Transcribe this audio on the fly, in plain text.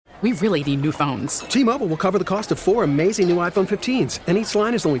We really need new phones. T-Mobile will cover the cost of 4 amazing new iPhone 15s, and each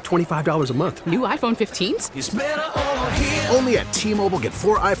line is only $25 a month. New iPhone 15s? It's better over here. Only at T-Mobile, get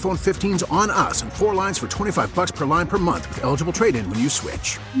 4 iPhone 15s on us and 4 lines for $25 per line per month with eligible trade-in when you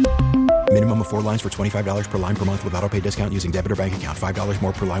switch. Minimum of 4 lines for $25 per line per month with autopay discount using debit or bank account. $5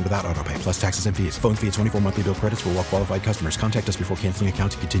 more per line without autopay, plus taxes and fees. Phone fee at 24 monthly bill credits for well-qualified customers. Contact us before canceling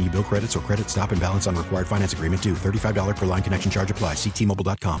account to continue bill credits or credit stop and balance on required finance agreement due. $35 per line connection charge applies. See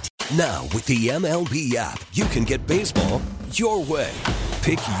T-Mobile.com. Now, with the MLB app, you can get baseball your way.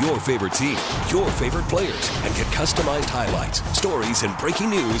 Pick your favorite team, your favorite players, and get customized highlights, stories, and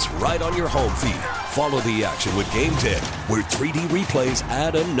breaking news right on your home feed. Follow the action with Game Day, where 3D replays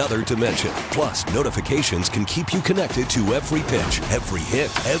add another dimension. Plus, notifications can keep you connected to every pitch, every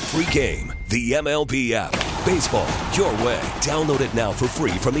hit, every game. The MLB app. Baseball your way. Download it now for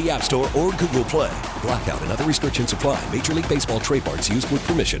free from the App Store or Google Play. Blackout and other restrictions apply. Major League Baseball trademarks used with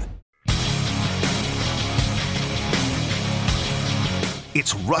permission.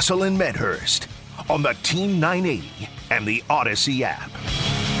 It's Russell and Medhurst on the Team 980 and the Odyssey app.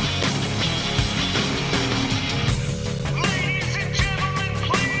 Ladies and gentlemen,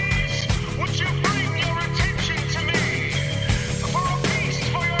 please, would you bring your attention to me for a feast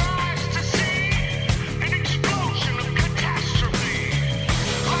for your eyes to see? An explosion of catastrophe,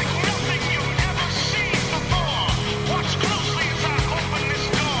 like nothing you've ever seen before. Watch closely as I open this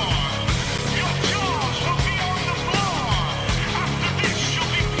door. Your jaws will be on the floor. After this, you'll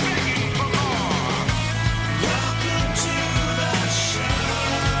be begging for more. Welcome to the show.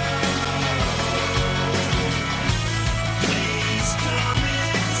 Please come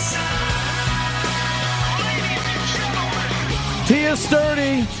inside. Ladies and gentlemen. He is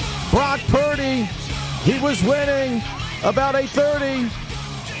sturdy. Brock Purdy. He was winning about 8:30.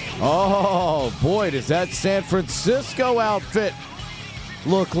 Oh, boy, does that San Francisco outfit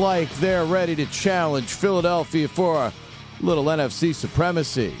look like they're ready to challenge Philadelphia for a little NFC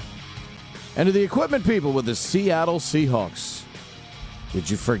supremacy. And to the equipment people with the Seattle Seahawks, did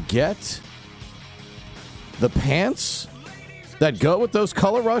you forget the pants that go with those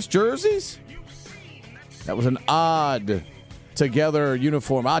color rush jerseys? That was an odd together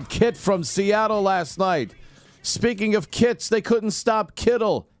uniform, odd kit from Seattle last night. Speaking of kits, they couldn't stop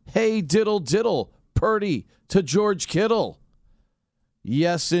Kittle. Hey, diddle, diddle, Purdy to George Kittle.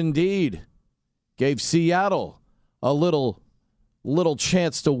 Yes, indeed. Gave Seattle a little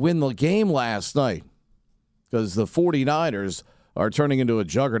chance to win the game last night because the 49ers are turning into a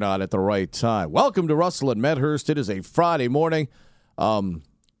juggernaut at the right time. Welcome to Russell and Medhurst. It is a Friday morning.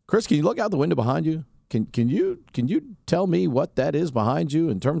 Chris, can you look out the window behind you? Can you tell me what that is behind you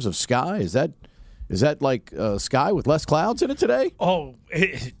in terms of sky? Is that like sky with less clouds in it today? Oh,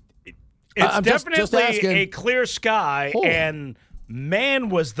 it's definitely a clear sky, and man,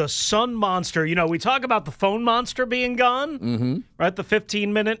 was the sun monster. You know, we talk about the phone monster being gone, right? The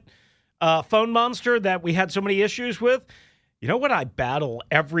 15-minute phone monster that we had so many issues with. You know what I battle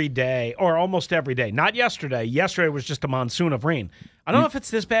every day, or almost every day? Not yesterday. Yesterday was just a monsoon of rain. I don't know if it's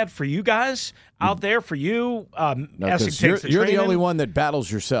this bad for you guys out there, for you. No, you're the only one that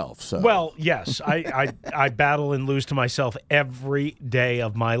battles yourself. So. Well, yes, I battle and lose to myself every day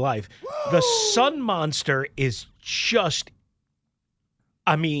of my life. Woo! The sun monster is just,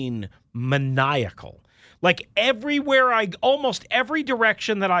 maniacal. Like everywhere almost every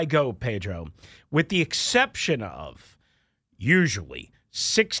direction that I go, Pedro, with the exception of usually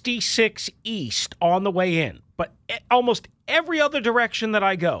 66 east on the way in, but almost every other direction that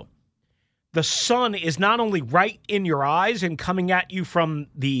I go, the sun is not only right in your eyes and coming at you from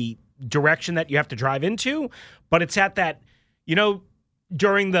the direction that you have to drive into, but it's at that,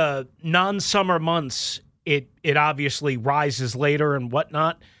 during the non-summer months, it obviously rises later and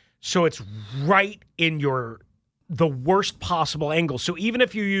whatnot. So it's right in the worst possible angle. So even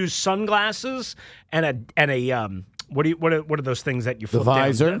if you use sunglasses and a what are those things that you flip the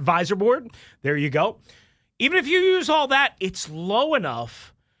visor? Down? The visor board. There you go. Even if you use all that, it's low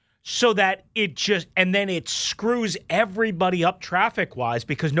enough so that it screws everybody up traffic-wise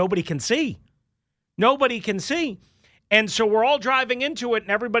because nobody can see. Nobody can see. And so we're all driving into it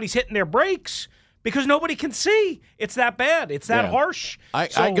and everybody's hitting their brakes because nobody can see. It's that bad. It's that harsh.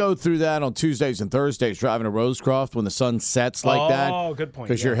 I go through that on Tuesdays and Thursdays driving to Rosecroft when the sun sets like that. Oh, good point.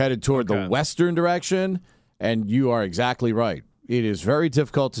 Because you're headed toward the western direction, and you are exactly right. It is very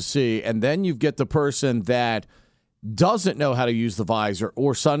difficult to see, and then you get the person that doesn't know how to use the visor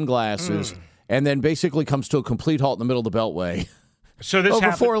or sunglasses and then basically comes to a complete halt in the middle of the Beltway So this over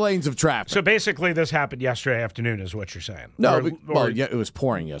happened, 4 lanes of traffic. So basically, this happened yesterday afternoon, is what you're saying? No, it was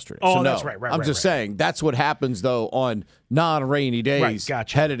pouring yesterday. Oh, so that's no. right. I'm just saying that's what happens though on non-rainy days. Right,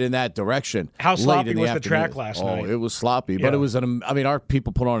 gotcha. Headed in that direction. How late sloppy in was the afternoon. track last night? Oh, it was sloppy, but Yeah. it was our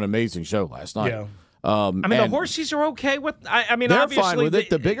people put on an amazing show last night. Yeah. The horses are okay with. I mean, they're obviously fine with it.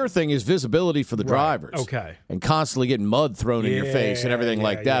 The bigger thing is visibility for the drivers. Okay. And constantly getting mud thrown in your face and everything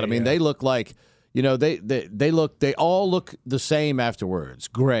like that. I mean, they look like, they all look the same afterwards,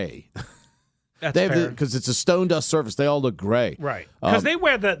 gray. That's fair. Because it's a stone dust surface. They all look gray. Right. Because they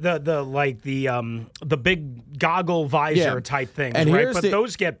wear the big goggle visor type things, and right? But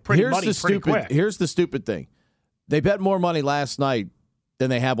those get pretty muddy pretty quick. Here's the stupid thing. They bet more money last night than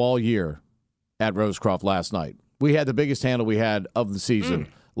they have all year at Rosecroft last night. We had the biggest handle we had of the season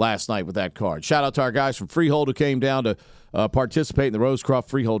last night with that card. Shout out to our guys from Freehold who came down to participate in the Rosecroft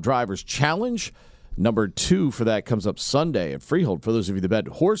Freehold Drivers Challenge. Number 2 for that comes up Sunday at Freehold. For those of you that bet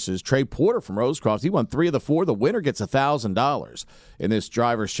horses, Trey Porter from Rosecroft, he won 3 of the 4. The winner gets $1,000 in this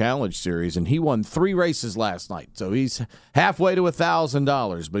Drivers Challenge series, and he won 3 races last night. So he's halfway to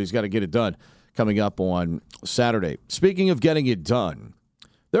 $1,000, but he's got to get it done coming up on Saturday. Speaking of getting it done,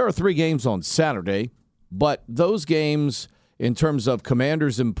 there are 3 games on Saturday, but those games, in terms of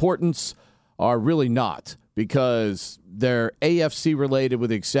Commanders' importance, are really not, because they're AFC related with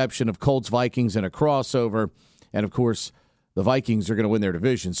the exception of Colts, Vikings, and a crossover. And, of course, the Vikings are going to win their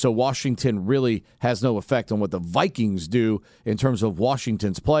division. So Washington really has no effect on what the Vikings do in terms of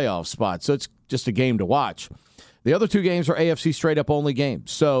Washington's playoff spot. So it's just a game to watch. The other 2 games are AFC straight-up only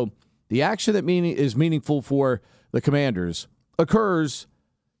games. So the action that is meaningful for the Commanders occurs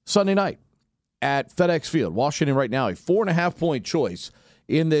Sunday night at FedEx Field. Washington right now a 4.5-point choice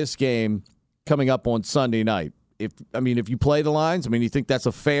in this game coming up on Sunday night. If you play the lines, you think that's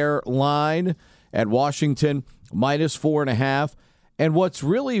a fair line at Washington minus 4.5. And what's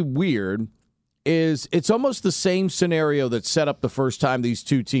really weird is it's almost the same scenario that set up the first time these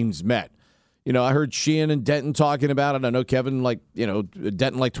 2 teams met. I heard Sheehan and Denton talking about it. I know Kevin Denton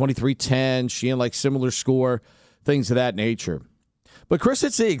 23-10, Sheehan similar score, things of that nature. But, Chris,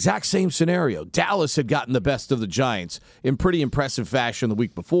 it's the exact same scenario. Dallas had gotten the best of the Giants in pretty impressive fashion the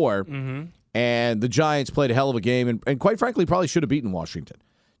week before, and the Giants played a hell of a game and quite frankly, probably should have beaten Washington.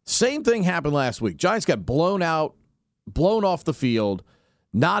 Same thing happened last week. Giants got blown off the field,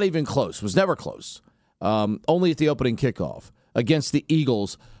 not even close. Was never close. Only at the opening kickoff against the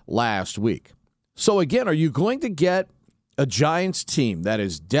Eagles last week. So, again, are you going to get a Giants team that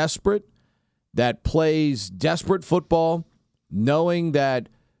is desperate, that plays desperate football, knowing that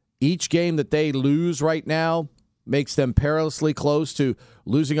each game that they lose right now makes them perilously close to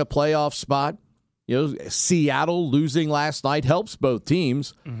losing a playoff spot? Seattle losing last night helps both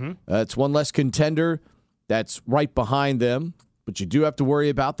teams. It's one less contender that's right behind them. But you do have to worry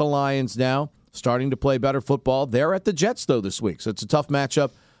about the Lions now, starting to play better football. They're at the Jets, though, this week. So it's a tough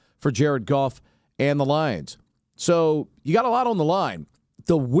matchup for Jared Goff and the Lions. So you got a lot on the line.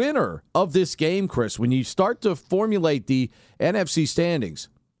 The winner of this game, Chris, when you start to formulate the NFC standings,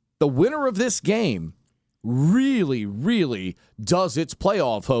 the winner of this game really, really does its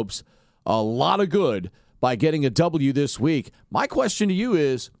playoff hopes a lot of good by getting a W this week. My question to you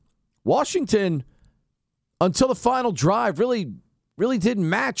is, Washington, until the final drive, really didn't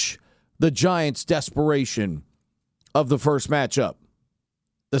match the Giants' desperation of the first matchup.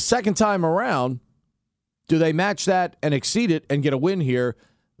 The second time around, do they match that and exceed it and get a win here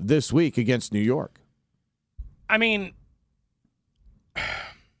this week against New York? I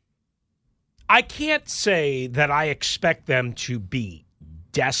can't say that I expect them to be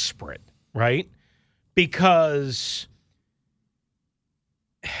desperate, right? Because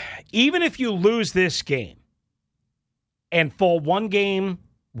even if you lose this game and fall 1 game,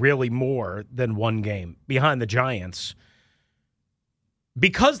 really more than 1 game behind the Giants,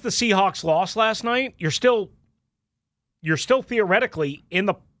 because the Seahawks lost last night, you're still theoretically in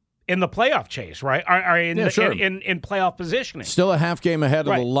the playoff chase, right? In playoff positioning. Still a half game ahead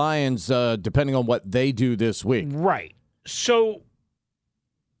of the Lions, depending on what they do this week. Right. So,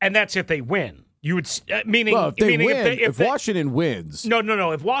 and that's if they win. You would if Washington wins.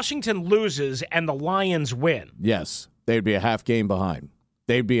 No. If Washington loses and the Lions win, yes, they'd be a half game behind.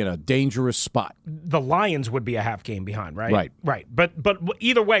 They'd be in a dangerous spot. The Lions would be a half game behind, right? Right. But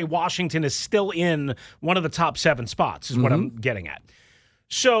either way, Washington is still in one of the top 7 spots, is what I'm getting at.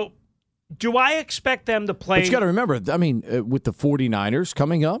 So, do I expect them to play? But you got to remember, with the 49ers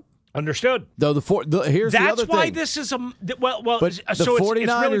coming up. Understood. Though here's the other thing. That's why this is well. But the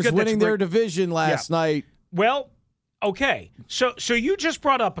 49ers it's really winning their division last night. Well, okay. So you just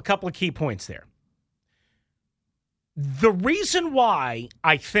brought up a couple of key points there. The reason why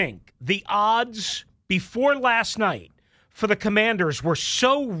I think the odds before last night for the Commanders were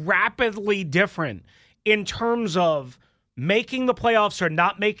so rapidly different in terms of making the playoffs or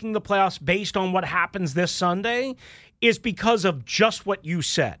not making the playoffs based on what happens this Sunday is because of just what you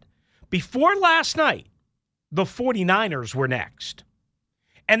said. Before last night, the 49ers were next.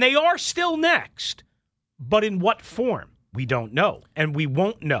 And they are still next. But in what form? We don't know. And we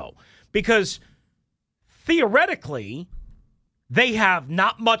won't know. Because theoretically, they have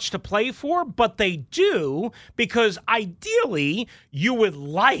not much to play for, but they do because ideally you would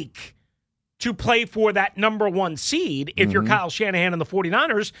like to play for that number one seed if you're Kyle Shanahan and the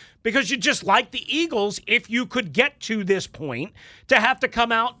 49ers, because you just like the Eagles, if you could get to this point, to have to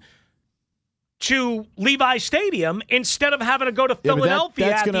come out to Levi Stadium instead of having to go to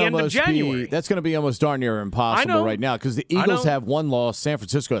Philadelphia at the end of January. That's going to be almost darn near impossible right now because the Eagles have one loss. San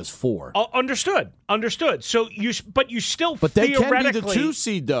Francisco has 4. Understood. So you still but they theoretically can be the 2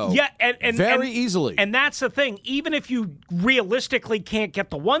 seed though. Yeah, and very easily. And that's the thing. Even if you realistically can't get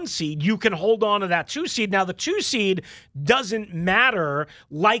the 1 seed, you can hold on to that 2 seed. Now the 2 seed doesn't matter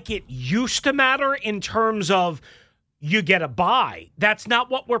like it used to matter in terms of you get a bye. That's not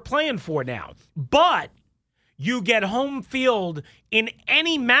what we're playing for now. But you get home field in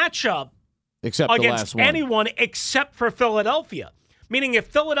any matchup except against the last one. Anyone except for Philadelphia. Meaning if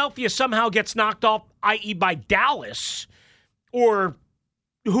Philadelphia somehow gets knocked off, i.e. by Dallas or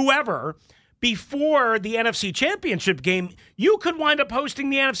whoever, before the NFC Championship game, you could wind up hosting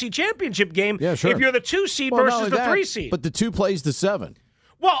the NFC Championship game if you're the 2 seed versus the 3 seed. But the 2 plays the 7.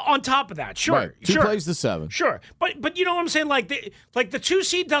 Well, on top of that, sure. Right. 2 plays the 7. Sure. But you know what I'm saying? Like the 2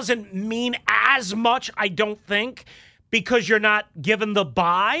 seed doesn't mean as much, I don't think, because you're not given the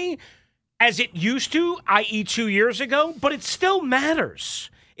bye as it used to, i.e. 2 years ago, but it still matters.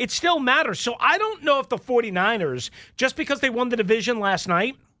 It still matters. So I don't know if the 49ers, just because they won the division last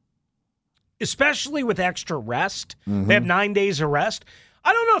night, especially with extra rest, they have 9 days of rest,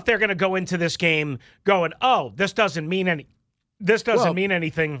 I don't know if they're going to go into this game going, oh, this doesn't mean anything.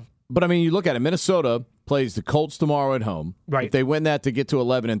 But, I mean, you look at it. Minnesota plays the Colts tomorrow at home. Right. If they win that to get to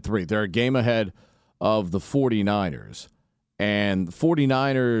 11-3, they're a game ahead of the 49ers. And the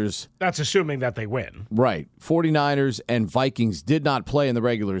 49ers... That's assuming that they win. Right. 49ers and Vikings did not play in the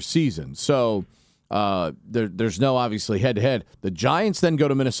regular season. So there's no, obviously, head-to-head. The Giants then go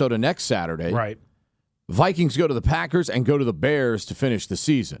to Minnesota next Saturday. Right. Vikings go to the Packers and go to the Bears to finish the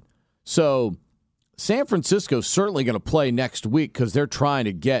season. So... San Francisco's certainly going to play next week because they're trying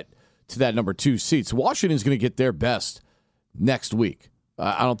to get to that number 2 seed. So Washington's going to get their best next week.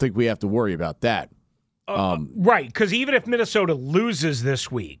 I don't think we have to worry about that. Right, because even if Minnesota loses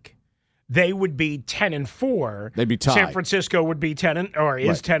this week, they would be 10-4. They'd be tied. San Francisco would be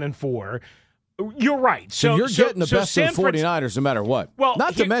 10-4. You're right. So you're getting the best of the 49ers no matter what. Well,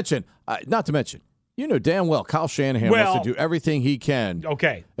 not to mention. You know damn well Kyle Shanahan wants to do everything he can.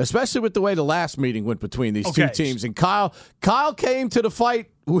 Okay. Especially with the way the last meeting went between these two teams. And Kyle came to the fight.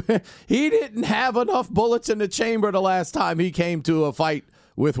 He didn't have enough bullets in the chamber the last time he came to a fight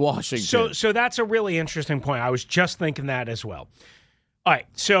with Washington. So that's a really interesting point. I was just thinking that as well. All right.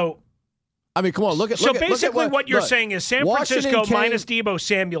 So I mean, come on, look at what you're saying is San Francisco minus Deebo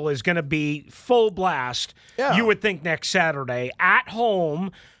Samuel is going to be full blast. Yeah. You would think next Saturday at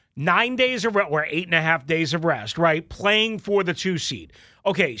home. 9 days of rest, or 8.5 days of rest, right? Playing for the 2 seed.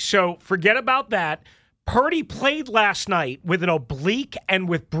 Okay, so forget about that. Purdy played last night with an oblique and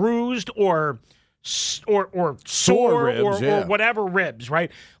with bruised or sore ribs, or whatever ribs, right?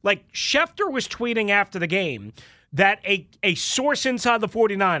 Like Schefter was tweeting after the game that a source inside the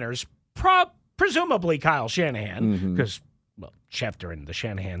 49ers, presumably Kyle Shanahan, because Schefter and the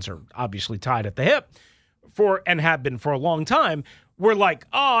Shanahans are obviously tied at the hip and have been for a long time. We're like,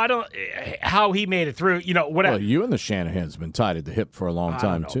 how he made it through, whatever. Well, you and the Shanahans have been tied at the hip for a long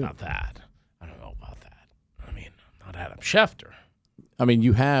time, too. I don't know about that. I mean, not Adam Schefter. I mean,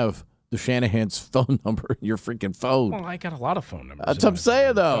 you have the Shanahan's phone number in your freaking phone. Well, I got a lot of phone numbers. That's what I'm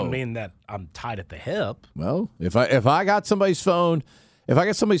saying, though. I don't mean that I'm tied at the hip. Well, if I got somebody's phone,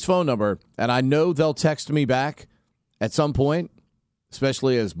 number, and I know they'll text me back at some point,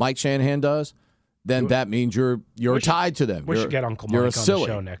 especially as Mike Shanahan does, then that means you're tied to them. We should get Uncle Mike on the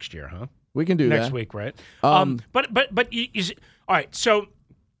show next year, huh? We can do that next week, right? But you all right. So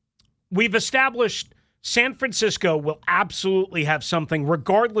we've established San Francisco will absolutely have something,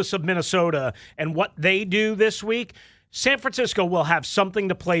 regardless of Minnesota and what they do this week. San Francisco will have something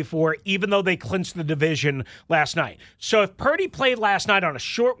to play for, even though they clinched the division last night. So if Purdy played last night on a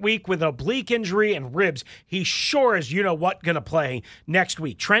short week with an oblique injury and ribs, he sure is, going to play next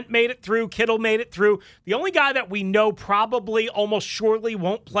week. Trent made it through. Kittle made it through. The only guy that we know probably almost surely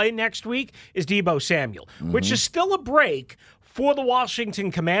won't play next week is Deebo Samuel, which is still a break for the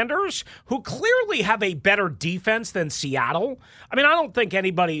Washington Commanders, who clearly have a better defense than Seattle. I mean, I don't think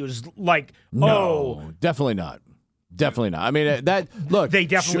anybody was like, No, definitely not. Definitely not. I mean, they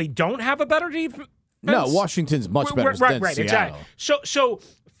definitely don't have a better defense. No, Washington's much better than Seattle. Exactly. So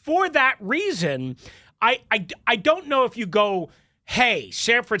for that reason, I don't know if you go, hey,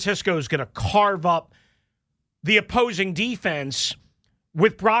 San Francisco is going to carve up the opposing defense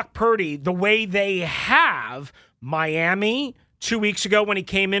with Brock Purdy the way they have Miami 2 weeks ago when he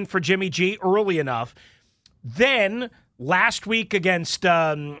came in for Jimmy G early enough. Then last week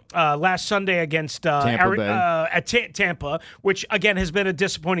last Sunday against Tampa, which again has been a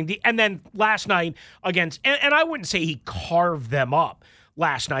disappointing. And then last night against, and I wouldn't say he carved them up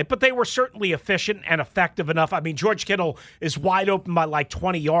last night, but they were certainly efficient and effective enough. I mean, George Kittle is wide open by like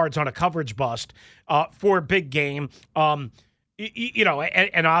 20 yards on a coverage bust for a big game. And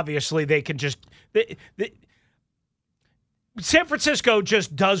obviously they can just. San Francisco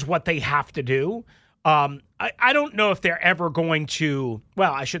just does what they have to do. I don't know if they're ever going to,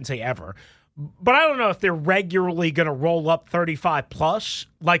 well, I shouldn't say ever, but I don't know if they're regularly going to roll up 35-plus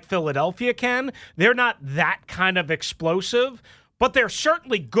like Philadelphia can. They're not that kind of explosive, but they're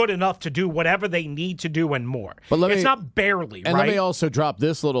certainly good enough to do whatever they need to do and more. But it's not barely, and right? Let me also drop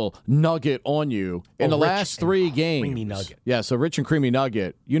this little nugget on you. In the last 3 games. Creamy nugget. Yeah, so rich and creamy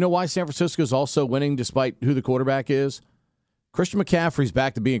nugget. You know why San Francisco's also winning despite who the quarterback is? Christian McCaffrey's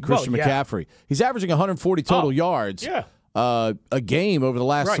back to being Christian McCaffrey. He's averaging 140 total yards a game over the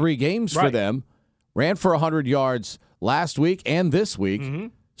last 3 games for them. Ran for 100 yards last week and this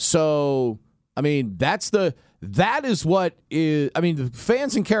week. So, I mean, that is what is. I mean, the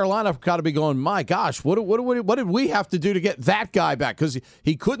fans in Carolina have got to be going, my gosh, what did we have to do to get that guy back? Because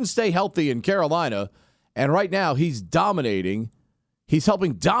he couldn't stay healthy in Carolina, and right now he's dominating. He's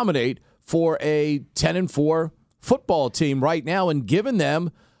helping dominate for a 10-4 football team right now and giving them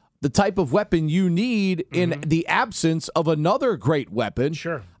the type of weapon you need in the absence of another great weapon.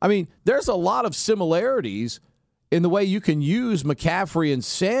 Sure. I mean, there's a lot of similarities in the way you can use McCaffrey and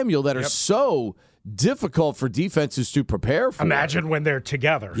Samuel that are so difficult for defenses to prepare for. Imagine when they're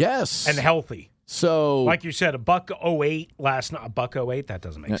together. Yes. And healthy. So, like you said, $1.08 last night. $1.08, that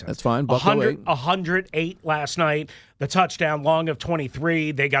doesn't make sense. That's fine. $1.08. 108 last night. The touchdown, long of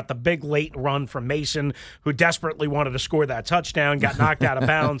 23. They got the big late run from Mason, who desperately wanted to score that touchdown, got knocked out of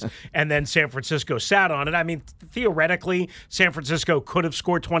bounds, and then San Francisco sat on it. I mean, theoretically, San Francisco could have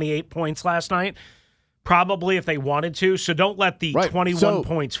scored 28 points last night, probably if they wanted to. So don't let the 21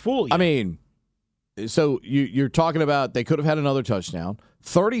 points fool you. I mean, so you're talking about they could have had another touchdown.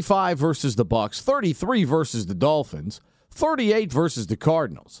 35 versus the Bucs, 33 versus the Dolphins, 38 versus the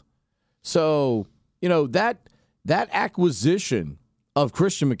Cardinals. So, that acquisition of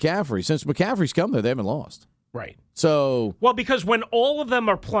Christian McCaffrey, since McCaffrey's come there, they haven't lost. Right. So, well, because when all of them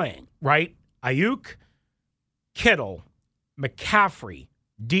are playing, right? Ayuk, Kittle, McCaffrey,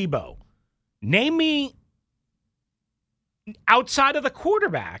 Deebo. Name me, outside of the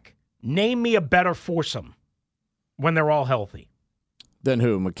quarterback, name me a better foursome when they're all healthy. Then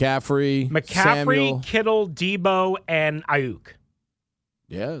who? McCaffrey, Samuel. Kittle, Deebo, and Ayuk.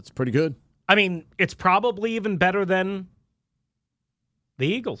 Yeah, it's pretty good. I mean, it's probably even better than the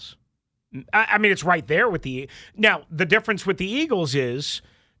Eagles. I mean, it's right there with the... Now, the difference with the Eagles is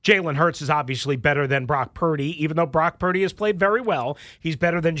Jalen Hurts is obviously better than Brock Purdy, even though Brock Purdy has played very well. He's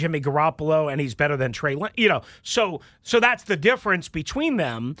better than Jimmy Garoppolo, and he's better than Trey Lance. So that's the difference between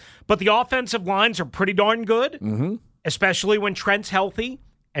them. But the offensive lines are pretty darn good, especially when Trent's healthy.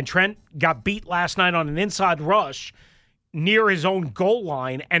 And Trent got beat last night on an inside rush near his own goal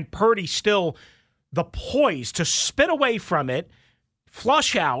line, and Purdy still the poise to spin away from it,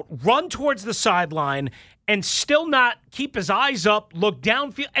 flush out, run towards the sideline, and still not keep his eyes up, look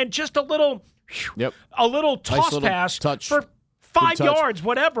downfield, and just a little toss pass touch for 5 yards,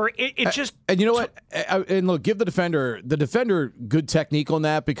 whatever. It just... And you know what? And look, give the defender good technique on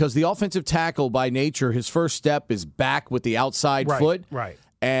that, because the offensive tackle, by nature, his first step is back with the outside foot. Right.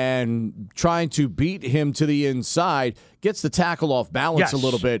 And trying to beat him to the inside gets the tackle off balance a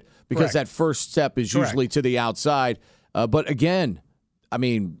little bit, because that first step is usually to the outside. But again, I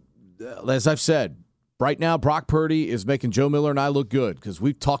mean, as I've said, right now Brock Purdy is making Joe Miller and I look good, because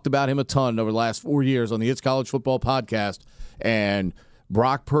we've talked about him a ton over the last 4 years on the It's College Football podcast. And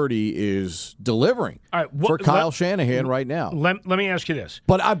Brock Purdy is delivering for Kyle Shanahan right now. Let me ask you this.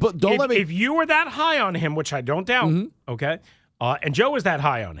 But don't let me. If you were that high on him, which I don't doubt, okay, and Joe is that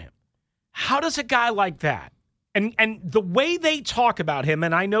high on him, how does a guy like that, and the way they talk about him,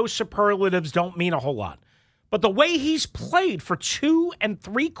 and I know superlatives don't mean a whole lot, but the way he's played for 2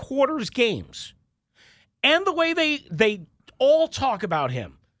 3/4 games, and the way they all talk about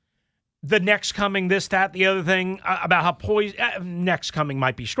him, the next coming, this, that, the other thing, about how poised, next coming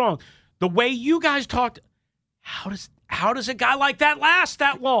might be strong. The way you guys talked, how does a guy like that last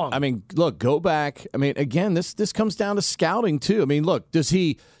that long? I mean, look, go back. I mean, again, this comes down to scouting too. I mean, look, does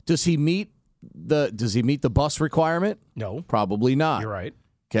he meet the bus requirement? No. Probably not. You're right.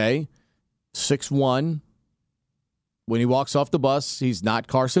 Okay. 6'1". When he walks off the bus, he's not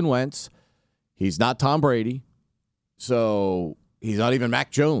Carson Wentz. He's not Tom Brady. So he's not even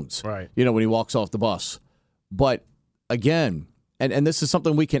Mac Jones. Right. When he walks off the bus. But again, and this is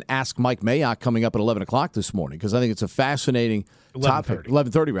something we can ask Mike Mayock coming up at 11 o'clock this morning, because I think it's a fascinating topic.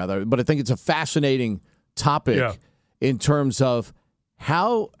 11:30 rather. But I think it's a fascinating topic in terms of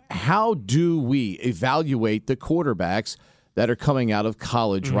how do we evaluate the quarterbacks that are coming out of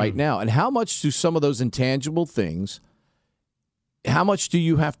college right now, and how much do some of those intangible things, how much do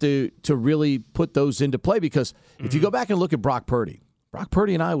you have to really put those into play? Because if you go back and look at Brock Purdy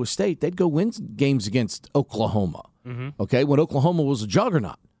in Iowa State, they'd go win games against Oklahoma. Okay, when Oklahoma was a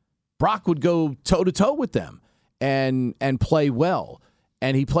juggernaut, Brock would go toe-to-toe with them and play well.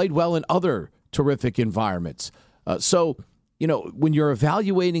 And he played well in other terrific environments. So, when you're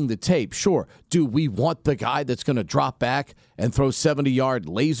evaluating the tape, sure, do we want the guy that's going to drop back and throw 70-yard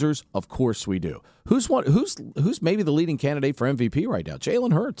lasers? Of course we do. Who's maybe the leading candidate for MVP right now?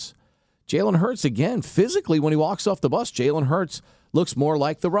 Jalen Hurts. Jalen Hurts, again, physically, when he walks off the bus, Jalen Hurts looks more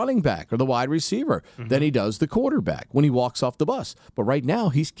like the running back or the wide receiver than he does the quarterback when he walks off the bus. But right now,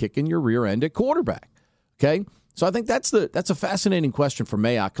 he's kicking your rear end at quarterback. Okay? So I think that's a fascinating question for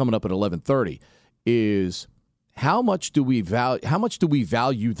Mayock coming up at 11:30 is how much do we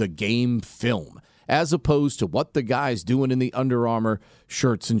value the game film as opposed to what the guy's doing in the Under Armour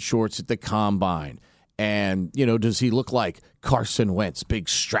shirts and shorts at the combine? And, does he look like Carson Wentz, big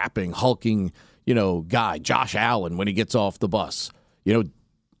strapping, hulking, guy, Josh Allen when he gets off the bus?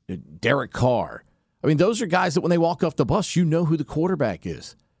 Derek Carr. I mean, those are guys that when they walk off the bus, who the quarterback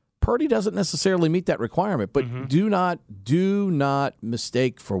is. Purdy doesn't necessarily meet that requirement, but do not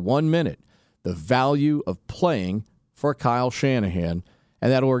mistake for 1 minute the value of playing for Kyle Shanahan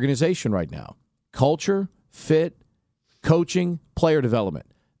and that organization right now. Culture, fit, coaching, player development.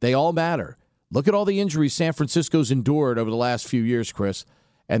 They all matter. Look at all the injuries San Francisco's endured over the last few years, Chris,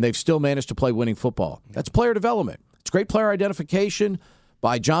 and they've still managed to play winning football. That's player development. It's great player identification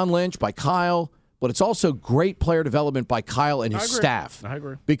by John Lynch, by Kyle, but it's also great player development by Kyle and his staff. I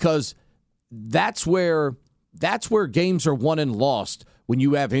agree. Because that's where games are won and lost when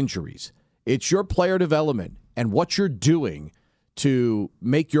you have injuries. It's your player development and what you're doing to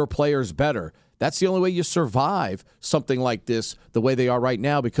make your players better. That's the only way you survive something like this the way they are right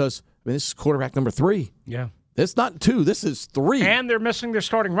now, because this is quarterback number 3. Yeah. It's not 2. This is 3. And they're missing their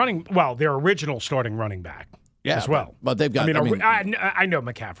their original starting running back as well. But they've got, I know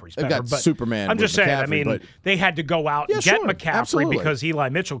McCaffrey's better. They've got Superman. I'm just saying, they had to go out and get McCaffrey because Eli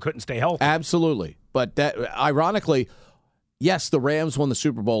Mitchell couldn't stay healthy. Absolutely. But that, ironically, yes, the Rams won the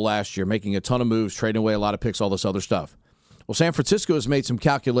Super Bowl last year, making a ton of moves, trading away a lot of picks, all this other stuff. Well, San Francisco has made some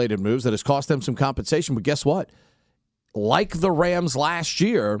calculated moves that has cost them some compensation, but guess what? Like the Rams last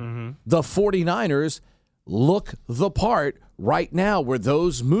year, the 49ers look the part right now where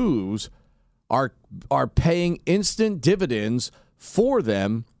those moves are paying instant dividends for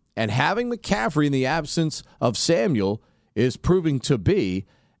them, and having McCaffrey in the absence of Samuel is proving to be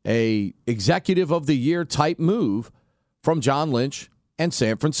a executive of the year type move from John Lynch and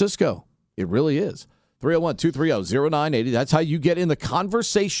San Francisco. It really is. 301-230-0980. That's how you get in the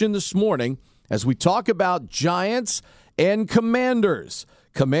conversation this morning as we talk about Giants and Commanders.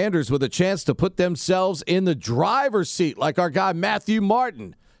 Commanders with a chance to put themselves in the driver's seat like our guy Matthew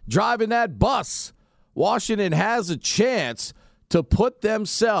Martin driving that bus. Washington has a chance to put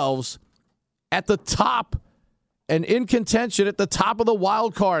themselves at the top and in contention at the top of the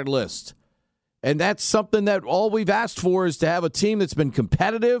wild card list. And that's something that all we've asked for is to have a team that's been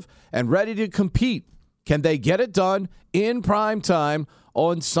competitive and ready to compete. Can they get it done in prime time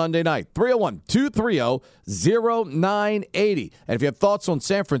on Sunday night? 301-230-0980. And if you have thoughts on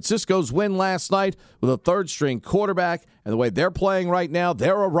San Francisco's win last night with a third-string quarterback and the way they're playing right now,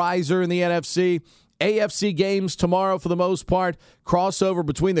 they're a riser in the NFC. AFC games tomorrow for the most part. Crossover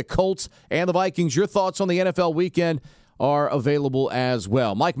between the Colts and the Vikings. Your thoughts on the NFL weekend are available as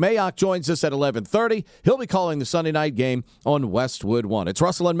well. Mike Mayock joins us at 11:30. He'll be calling the Sunday night game on Westwood One. It's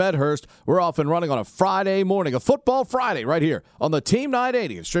Russell and Medhurst. We're off and running on a Friday morning, a football Friday, right here on the Team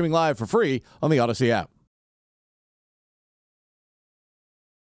 980. It's streaming live for free on the Odyssey app.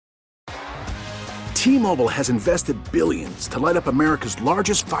 T-Mobile has invested billions to light up America's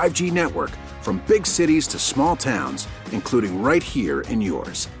largest 5G network, from big cities to small towns, including right here in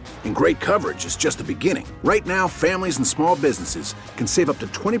yours. And great coverage is just the beginning. Right now, families and small businesses can save up to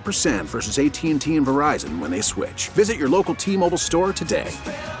 20% versus AT&T and Verizon when they switch. Visit your local T-Mobile store today.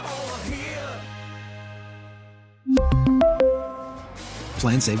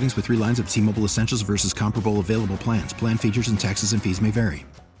 Plan savings with 3 lines of T-Mobile Essentials versus comparable available plans. Plan features and taxes and fees may vary.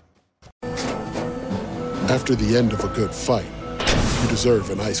 After the end of a good fight, you deserve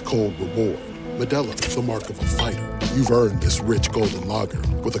an ice-cold reward. Modelo is the mark of a fighter. You've earned this rich golden lager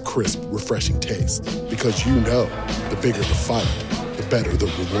with a crisp, refreshing taste. Because you know, the bigger the fight, the better the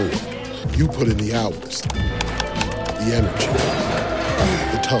reward. You put in the hours, the energy,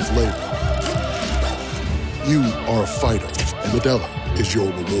 the tough labor. You are a fighter, and Modelo is your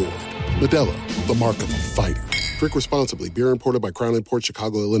reward. Modelo, the mark of a fighter. Drink responsibly. Beer imported by Crown Imports,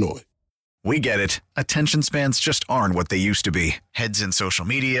 Chicago, Illinois. We get it. Attention spans just aren't what they used to be. Heads in social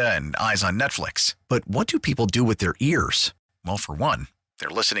media and eyes on Netflix. But what do people do with their ears? Well, for one, they're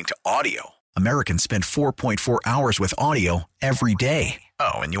listening to audio. Americans spend 4.4 hours with audio every day.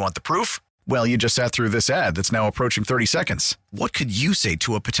 Oh, and you want the proof? Well, you just sat through this ad that's now approaching 30 seconds. What could you say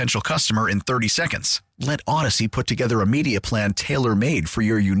to a potential customer in 30 seconds? Let Odyssey put together a media plan tailor-made for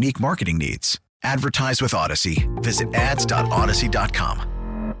your unique marketing needs. Advertise with Odyssey. Visit ads.odyssey.com.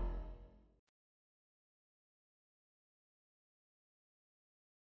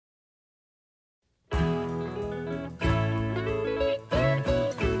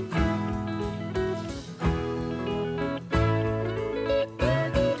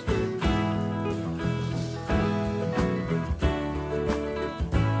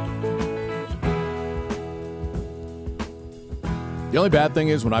 The only bad thing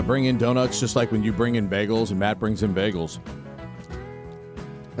is when I bring in donuts, just like when you bring in bagels and Matt brings in bagels.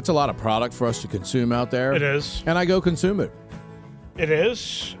 That's a lot of product for us to consume out there. It is. And I go consume it. It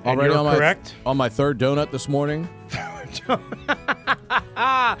is. And Already you're correct. On my third donut this morning. So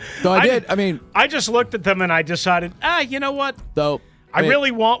I did. I just looked at them and I decided, you know what? Though I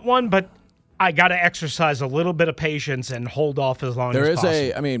really want one, but I got to exercise a little bit of patience and hold off as long as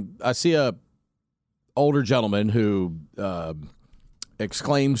possible. I see a older gentleman who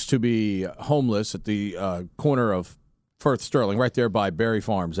exclaims to be homeless at the corner of Firth Sterling, right there by Berry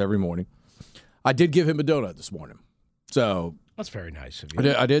Farms every morning. I did give him a donut this morning. So that's very nice of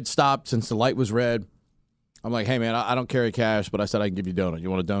you. I did stop since the light was red. I'm like, hey, man, I don't carry cash, but I said I can give you a donut. You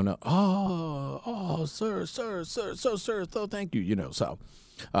want a donut? Oh, sir, thank you. So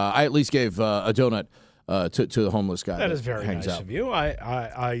I at least gave a donut to the homeless guy. That is very hangs nice out. of you.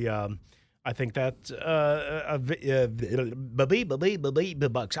 I think that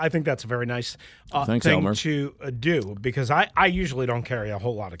I think that's a very nice Thanks, thing Elmer. to do, because I usually don't carry a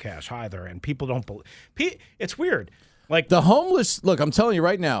whole lot of cash either, and people don't believe. It's weird. Like the homeless, look, I'm telling you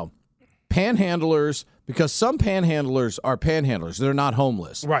right now, panhandlers, because some panhandlers are panhandlers. They're not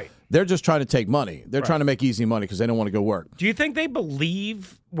homeless. Right. They're just trying to take money. They're trying to make easy money because they don't want to go work. Do you think they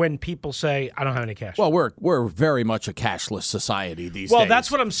believe when people say, I don't have any cash? Well, we're very much a cashless society these days. Well, that's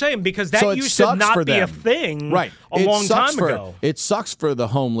what I'm saying, because that used to not be a thing a long time ago. It sucks for the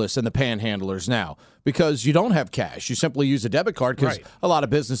homeless and the panhandlers now because you don't have cash. You simply use a debit card because a lot of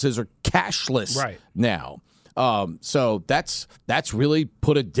businesses are cashless now. So that's really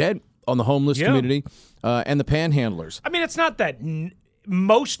put a dent on the homeless community and the panhandlers. I mean, it's not that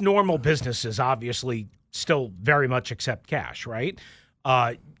most normal businesses obviously still very much accept cash, right?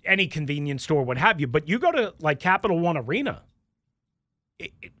 Any convenience store, what have you. But you go to like Capital One Arena,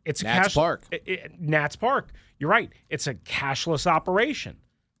 it's a Nats Park. Nats Park. You're right. It's a cashless operation.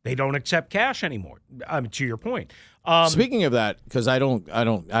 They don't accept cash anymore. To your point. Speaking of that, because I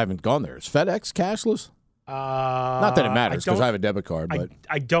haven't gone there. Is FedEx cashless? Not that it matters because I have a debit card, but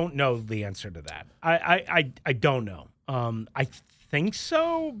I don't know the answer to that. I don't know. I think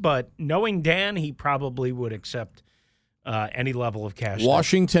so, but knowing Dan, he probably would accept any level of cash.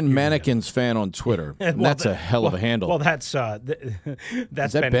 Washington Mannequins fan on Twitter. That's a hell of a handle. Well, that's that Ben? Okay.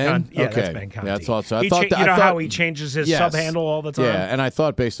 That's Ben Conti. Yeah, I thought so. You know how he changes his sub handle all the time? Yeah, and I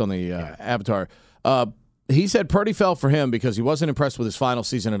thought based on the avatar. He said Purdy fell for him because he wasn't impressed with his final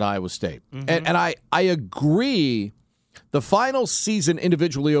season at Iowa State. Mm-hmm. And I agree, the final season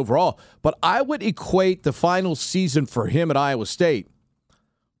individually overall, but I would equate the final season for him at Iowa State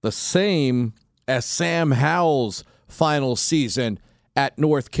the same as Sam Howell's final season at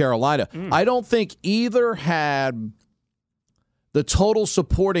North Carolina. I don't think either had the total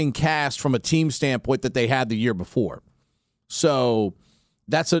supporting cast from a team standpoint that they had the year before. So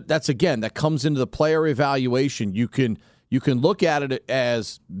that's again, that comes into the player evaluation. You can look at it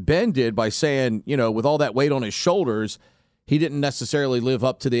as Ben did by saying, with all that weight on his shoulders, he didn't necessarily live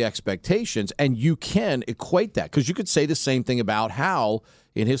up to the expectations. And you can equate that because you could say the same thing about Howell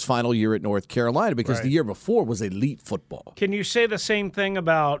in his final year at North Carolina because the year before was elite football. Can you say the same thing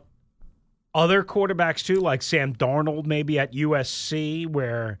about other quarterbacks too, like Sam Darnold maybe at USC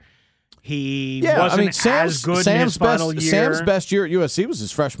where he wasn't as good in his final year? Sam's best year at USC was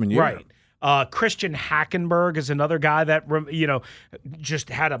his freshman year. Right. Christian Hackenberg is another guy that, just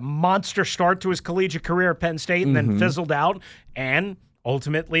had a monster start to his collegiate career at Penn State and then fizzled out, and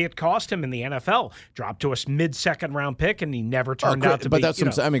ultimately it cost him in the NFL. Dropped to a mid-second round pick, and he never turned out to be. But that's what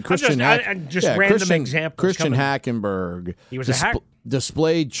I'm saying. Christian examples. Christian Hackenberg. He was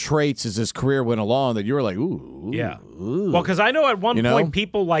displayed traits as his career went along that you were like, ooh. Yeah. Ooh. Well, because I know at one point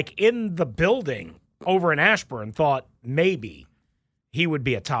people like in the building over in Ashburn thought maybe he would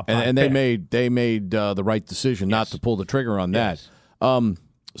be a top 5 and pick. they made the right decision not to pull the trigger on that.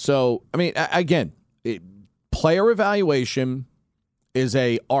 So, I mean, again, player evaluation is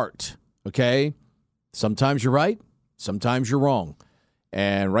a art, okay? Sometimes you're right, sometimes you're wrong.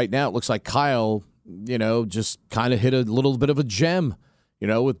 And right now it looks like Kyle, just kind of hit a little bit of a gem,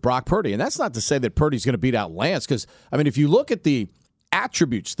 with Brock Purdy. And that's not to say that Purdy's going to beat out Lance because, I mean, if you look at the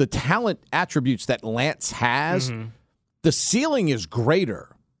attributes, the talent attributes that Lance has, the ceiling is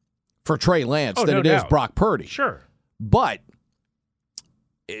greater for Trey Lance than it is Brock Purdy. Sure. But,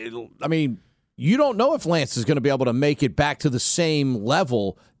 you don't know if Lance is going to be able to make it back to the same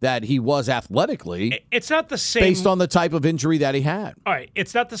level that he was athletically. It's not the same. Based on the type of injury that he had. All right.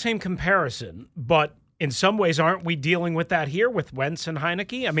 It's not the same comparison, but in some ways, aren't we dealing with that here with Wentz and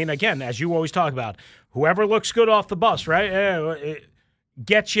Heineke? I mean, again, as you always talk about, whoever looks good off the bus, right?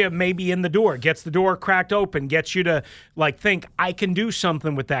 Gets you maybe in the door, gets the door cracked open, gets you to think, I can do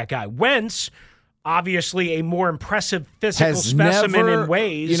something with that guy. Wentz, obviously a more impressive physical specimen in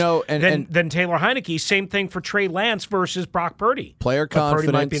ways than Taylor Heineke. Same thing for Trey Lance versus Brock Purdy. Player confidence.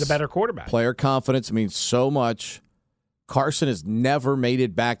 Purdy might be the better quarterback. Player confidence means so much. Carson has never made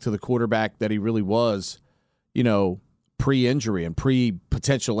it back to the quarterback that he really was, pre-injury and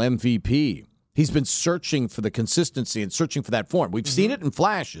pre-potential MVP. He's been searching for the consistency and searching for that form. We've seen it in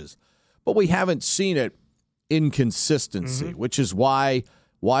flashes, but we haven't seen it in consistency, which is why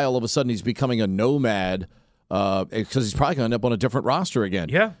all of a sudden he's becoming a nomad because he's probably going to end up on a different roster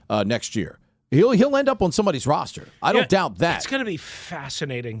again next year. He'll end up on somebody's roster. I don't doubt that. It's going to be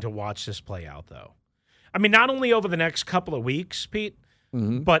fascinating to watch this play out, though. I mean, not only over the next couple of weeks, Pete,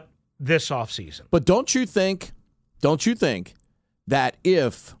 but this offseason. But don't you think that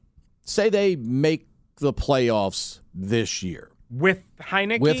if, say they make the playoffs this year. With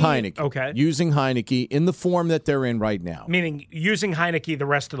Heineke? With Heineke. Okay. Using Heineke in the form that they're in right now. Meaning using Heineke the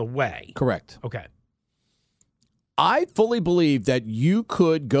rest of the way. Correct. Okay. I fully believe that you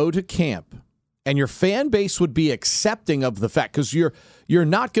could go to camp and your fan base would be accepting of the fact, because you're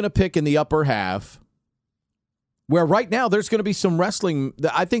not going to pick in the upper half, where right now there's going to be some wrestling.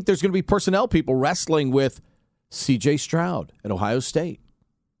 I think there's going to be personnel people wrestling with C.J. Stroud at Ohio State.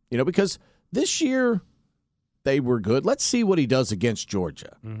 Because this year they were good. Let's see what he does against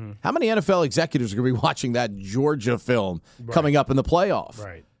Georgia. How many NFL executives are going to be watching that Georgia film coming up in the playoff?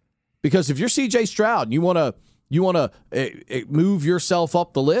 Right. Because if you're C.J. Stroud and you want to move yourself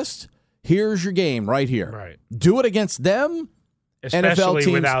up the list, here's your game right here. Right. Do it against them. Especially NFL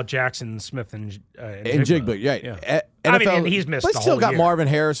teams, without Jackson Smith and Jigba. Yeah. NFL, he's missed the whole year. But still got Marvin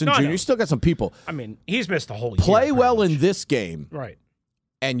Harrison Jr. You still got some people. He's missed the whole year. Play well in this game. Right.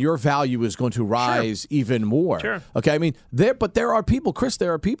 And your value is going to rise even more. Sure. Okay, there are people, Chris,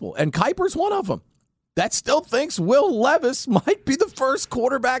 and Kuiper's one of them, that still thinks Will Levis might be the first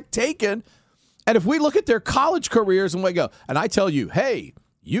quarterback taken. And if we look at their college careers and we go, and I tell you, hey,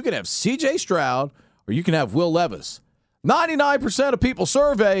 you can have C.J. Stroud or you can have Will Levis. 99% of people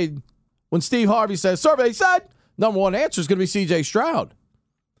surveyed when Steve Harvey survey said, number one answer is going to be C.J. Stroud.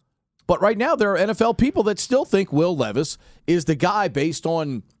 But right now, there are NFL people that still think Will Levis is the guy based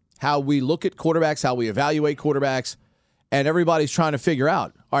on how we look at quarterbacks, how we evaluate quarterbacks, and everybody's trying to figure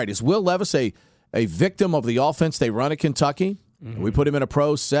out, all right, is Will Levis a victim of the offense they run at Kentucky? We put him in a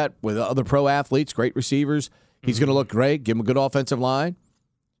pro set with other pro athletes, great receivers. He's going to look great, give him a good offensive line.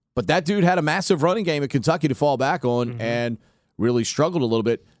 But that dude had a massive running game at Kentucky to fall back on and really struggled a little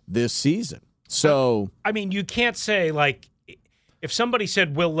bit this season. So, you can't say, if somebody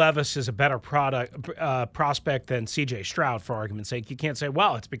said Will Levis is a better prospect than C.J. Stroud, for argument's sake, you can't say,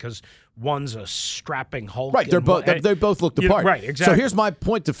 well, it's because one's a strapping Hulk. Right, they both look the part. Right, exactly. So here's my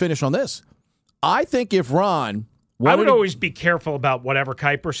point to finish on this. I think if Ron... I would always be careful about whatever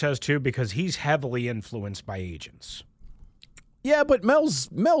Kiper says, too, because he's heavily influenced by agents. Yeah, but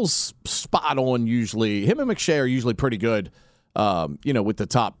Mel's spot on usually. Him and McShay are usually pretty good, with the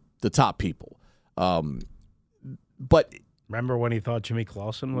top people. But remember when he thought Jimmy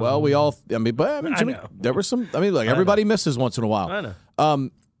Clausen was? Well, we all. Jimmy, there were some. Everybody misses once in a while. I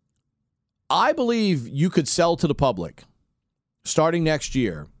know. I believe you could sell to the public starting next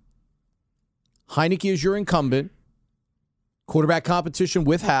year. Heineke is your incumbent. Quarterback competition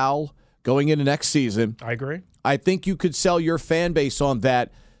with Hal going into next season. I agree. I think you could sell your fan base on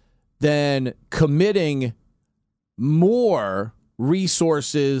that than committing more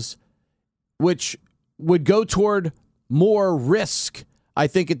resources, which would go toward more risk, I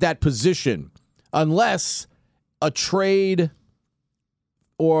think, at that position, unless a trade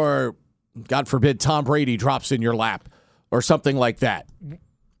or, God forbid, Tom Brady drops in your lap or something like that.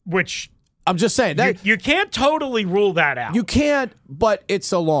 Which... I'm just saying that you can't totally rule that out. You can't, but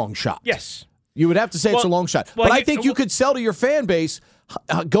it's a long shot. Yes. You would have to say it's a long shot. But I think you could sell to your fan base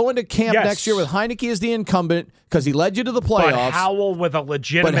going to camp next year with Heineke as the incumbent because he led you to the playoffs. But Howell with a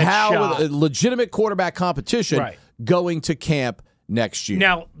legitimate shot. With a legitimate quarterback competition going to camp next year.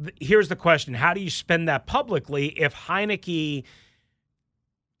 Now, here's the question. How do you spend that publicly if Heineke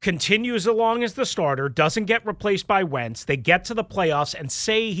continues along as the starter, doesn't get replaced by Wentz, they get to the playoffs and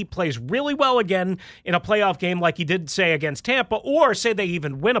say he plays really well again in a playoff game like he did, say, against Tampa, or say they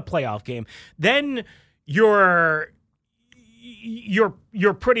even win a playoff game, then you're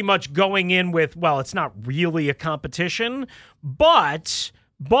pretty much going in with, well, it's not really a competition, but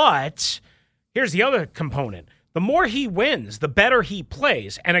here's the other component. The more he wins, the better he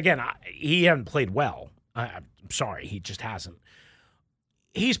plays. And again, he hasn't played well. I'm sorry, he just hasn't.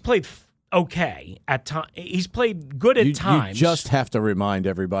 He's played okay at times. He's played good at times. You just have to remind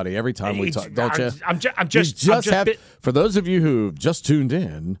everybody every time we talk, don't you? For those of you who've just tuned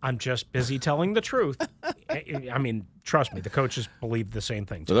in, I'm just busy telling the truth. I mean, trust me, the coaches believe the same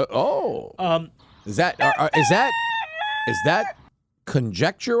thing too. Is that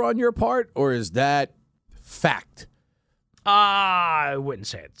conjecture on your part, or is that fact? I wouldn't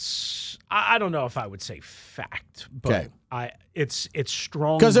say it's. I don't know if I would say fact, but it's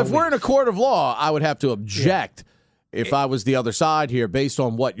strong. Because if we're in a court of law, I would have to object if I was the other side here, based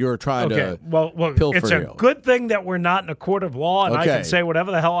on what you're trying to pilfer. It's a good thing that we're not in a court of law, and I can say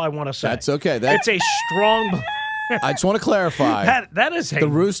whatever the hell I want to say. That's okay. It's a strong. I just want to clarify. That is the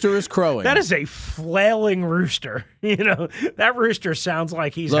rooster is crowing. That is a flailing rooster. That rooster sounds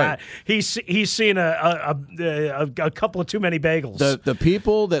like he's seen a couple of too many bagels. The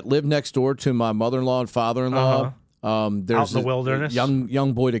people that live next door to my mother-in-law and father-in-law, there's out in the wilderness.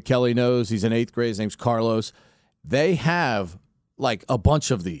 Young boy that Kelly knows. He's in 8th grade. His name's Carlos. They have like a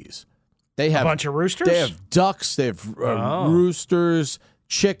bunch of these. They have a bunch of roosters. They have ducks. They have roosters,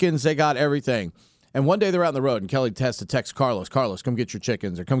 chickens. They got everything. And one day they're out on the road, and Kelly has to text Carlos, come get your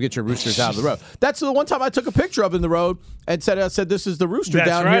chickens or come get your roosters out of the road. That's the one time I took a picture of in the road and said, this is the rooster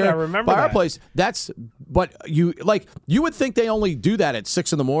down here I remember by our place. But you would think they only do that at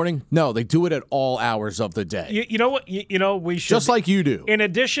 6 a.m. No, they do it at all hours of the day. You know what? We should, just like you do. In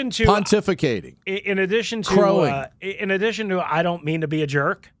addition to pontificating. In addition to crowing. In addition to I don't mean to be a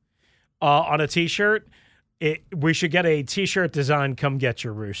jerk on a T-shirt, we should get a T-shirt design. Come get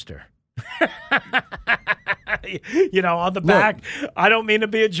your rooster. On the back, I don't mean to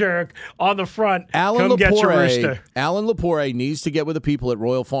be a jerk. On the front, come get your rooster. Alan Lepore needs to get with the people at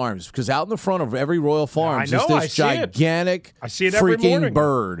Royal Farms, because out in the front of every Royal Farms is this gigantic freaking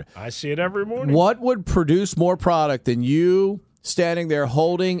bird. I see it every morning. What would produce more product than you standing there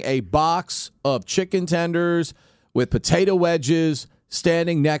holding a box of chicken tenders with potato wedges,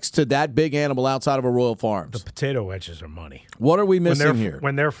 standing next to that big animal outside of a Royal Farms? The potato wedges are money. What are we missing here?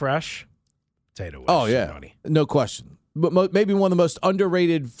 When they're fresh, potato wedges are money. No question. But maybe one of the most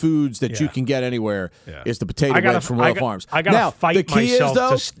underrated foods that you can get anywhere is the potato wedge from Royal Farms. I got to fight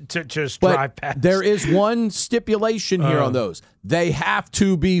myself to just drive past. There is one stipulation here on those. They have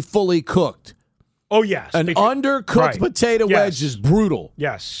to be fully cooked. Oh, yes. An undercooked potato wedge is brutal.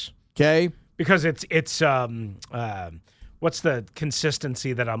 Yes. Okay? Because it's what's the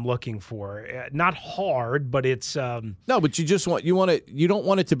consistency that I'm looking for? Not hard, but it's no, but you don't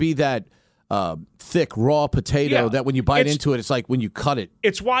want it to be that thick raw potato that when you bite into it, it's like when you cut it.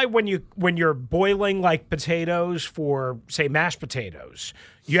 It's why when you're boiling like potatoes for, say, mashed potatoes,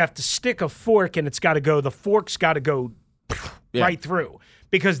 you have to stick a fork and the fork's got to go right through,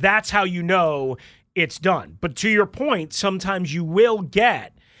 because that's how you know it's done. But to your point, sometimes you will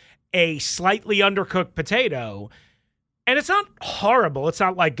get a slightly undercooked potato, and it's not horrible. It's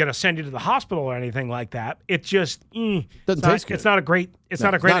not like going to send you to the hospital or anything like that. It just doesn't taste good. It's not a great. It's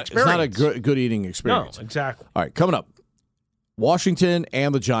not a great experience. It's not a good eating experience. No, exactly. All right, coming up, Washington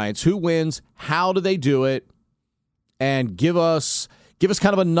and the Giants. Who wins? How do they do it? And give us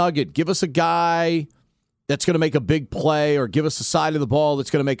kind of a nugget. Give us a guy that's going to make a big play, or give us a side of the ball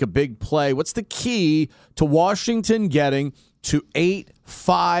that's going to make a big play. What's the key to Washington getting to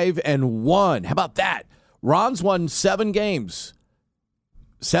 8-5-1? How about that? Ron's won 7 games.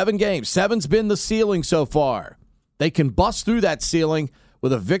 7 games. 7's been the ceiling so far. They can bust through that ceiling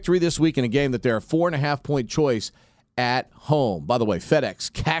with a victory this week in a game that they're a 4.5-point choice at home. By the way,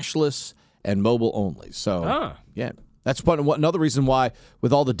 FedEx, cashless and mobile only. So, yeah. That's another reason why,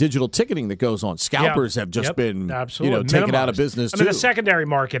 with all the digital ticketing that goes on, scalpers have just been taken out of business, I mean, the secondary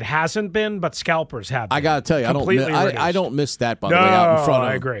market hasn't been, but scalpers have been. I got to tell you, I don't miss that, by the way, out in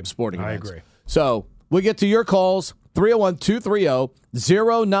front of sporting events. I agree. So we get to your calls,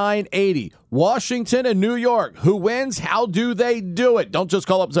 301-230-0980. Washington and New York. Who wins? How do they do it? Don't just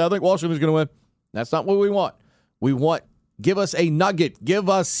call up and say, I think Washington's going to win. That's not what we want. We want, give us a nugget. Give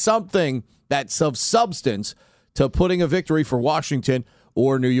us something that's of substance to putting a victory for Washington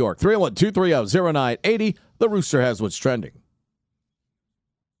or New York. 301-230-0980. The Rooster has what's trending.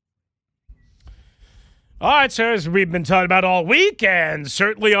 All right, sir, as we've been talking about all week, and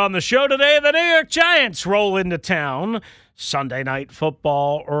certainly on the show today, the New York Giants roll into town. Sunday Night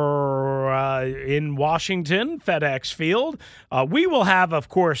Football in Washington, FedEx Field. We will have, of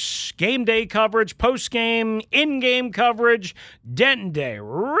course, game day coverage, post-game, in-game coverage, Denton Day,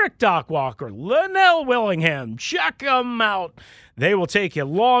 Rick Dockwalker, Linnell Willingham. Check them out. They will take you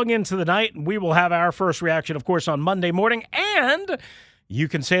long into the night, and we will have our first reaction, of course, on Monday morning. And you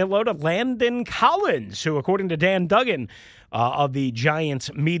can say hello to Landon Collins, who, according to Dan Duggan of the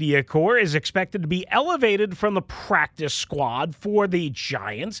Giants Media Corps, is expected to be elevated from the practice squad for the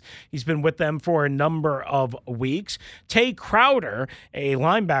Giants. He's been with them for a number of weeks. Tay Crowder, a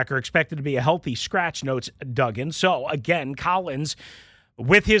linebacker, expected to be a healthy scratch, notes Duggan. So, again, Collins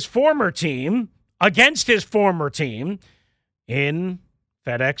with his former team, against his former team in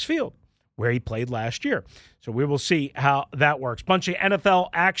FedEx Field, where he played last year. So we will see how that works. Bunch of NFL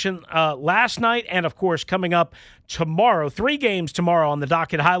action last night, and, of course, coming up tomorrow. 3 games tomorrow on the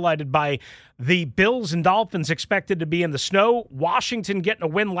docket, highlighted by the Bills and Dolphins expected to be in the snow. Washington getting a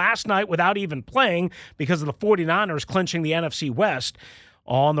win last night without even playing because of the 49ers clinching the NFC West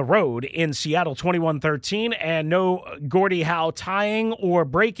on the road in Seattle, 21-13, and no Gordie Howe tying or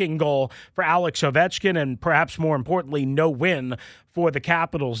breaking goal for Alex Ovechkin, and perhaps more importantly, no win for the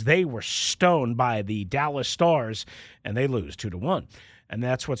Capitals. They were stoned by the Dallas Stars, and they lose 2-1. And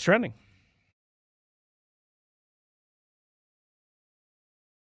that's what's trending.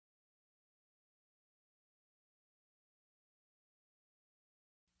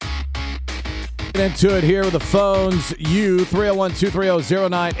 Into it here with the phones. You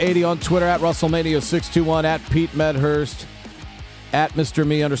 301-230-0980 on Twitter, at RussellMania621, at Pete Medhurst, at Mr.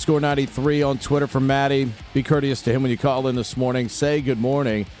 Me_93 on Twitter for Matty. Be courteous to him when you call in this morning. Say good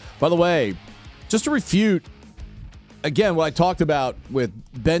morning. By the way, just to refute again what I talked about with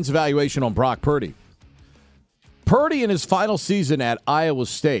Ben's evaluation on Brock Purdy. Purdy in his final season at Iowa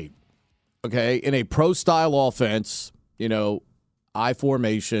State, okay, in a pro-style offense, I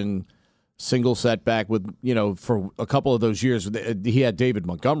formation, single setback with, for a couple of those years, he had David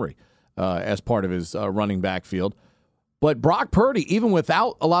Montgomery as part of his running back field. But Brock Purdy, even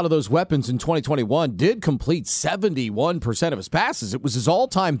without a lot of those weapons in 2021, did complete 71% of his passes. It was his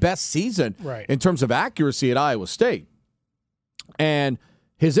all-time best season in terms of accuracy at Iowa State. And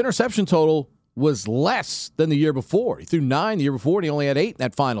his interception total was less than the year before. He threw 9 the year before, and he only had 8 in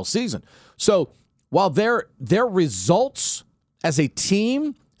that final season. So while their results as a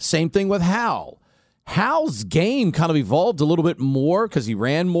team, same thing with Howe. Howe's game kind of evolved a little bit more because he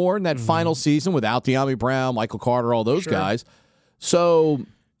ran more in that final season without De'Ami Brown, Michael Carter, all those guys. So,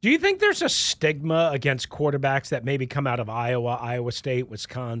 do you think there's a stigma against quarterbacks that maybe come out of Iowa, Iowa State,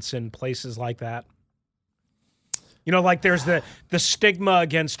 Wisconsin, places like that? Like there's the stigma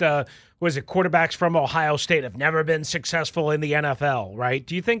against quarterbacks from Ohio State have never been successful in the NFL, right?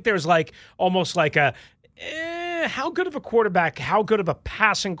 Do you think there's almost like a how good of a quarterback, how good of a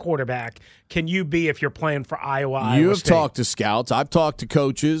passing quarterback can you be if you're playing for Iowa You have State? Talked to scouts. I've talked to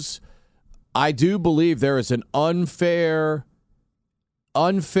coaches. I do believe there is an unfair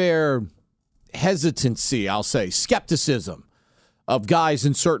hesitancy, I'll say, skepticism of guys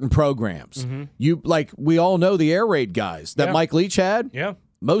in certain programs. Mm-hmm. We all know the air raid guys that Mike Leach had. Yeah.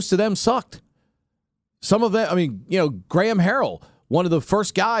 Most of them sucked. Some of them, Graham Harrell, one of the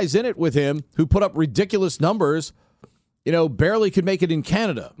first guys in it with him who put up ridiculous numbers, barely could make it in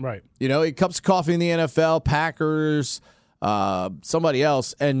Canada. Right. Cups of coffee in the NFL, Packers, somebody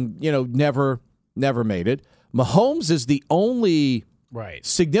else, and, never made it. Mahomes is the only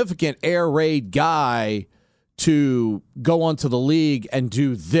significant air raid guy to go onto the league and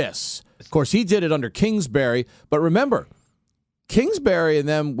do this. Of course, he did it under Kingsbury, but remember, Kingsbury and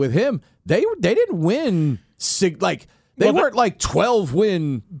them with him, they didn't win they weren't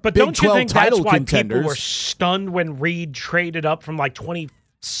 12-win but Big don't you 12 think title that's why contenders. people were stunned when Reed traded up from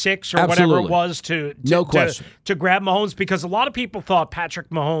 26 or Absolutely. whatever it was No question. to grab Mahomes? Because a lot of people thought Patrick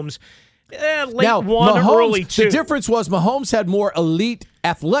Mahomes late Now, one, Mahomes, early two. the difference was Mahomes had more elite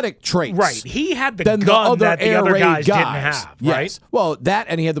athletic traits. Right. He had the than gun that the air other raid guys didn't have, right? Yes. Well, that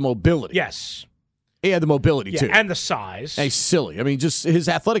and he had the mobility. Yes. He had the mobility, too. And the size. And he's silly. I mean, just his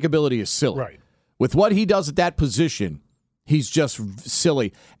athletic ability is silly. Right. With what he does at that position, he's just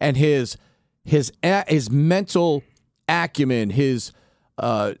silly. And his mental acumen, his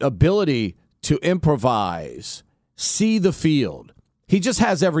ability to improvise, see the field, he just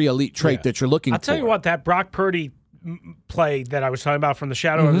has every elite trait that you're looking for. I'll tell you what, that Brock Purdy play that I was talking about from the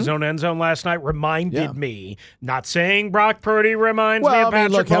shadow of his own end zone last night reminded me, not saying Brock Purdy reminds me of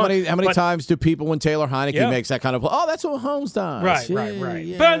Patrick look, Mahomes, how many times do people, when Taylor Heineke makes that kind of, that's what Mahomes does.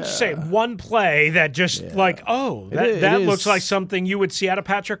 Right. But I'm just saying, one play that just that looks like something you would see out of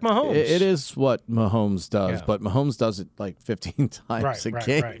Patrick Mahomes. It is what Mahomes does, but Mahomes does it 15 times a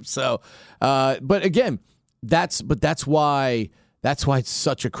game. Right. So, but again, that's why it's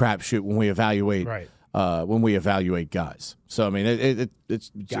such a crapshoot when we evaluate. Right. When we evaluate guys. So, I mean,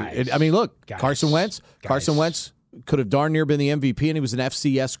 look, Guys. Carson Wentz could have darn near been the MVP, and he was an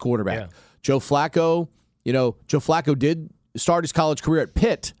FCS quarterback. Yeah. Joe Flacco did start his college career at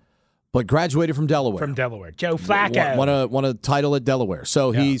Pitt, but graduated from Delaware. Joe Flacco. Won a title at Delaware.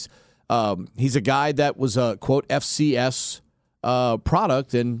 So he's a guy that was a, quote, FCS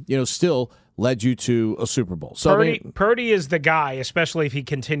product and, still led you to a Super Bowl. So Purdy is the guy, especially if he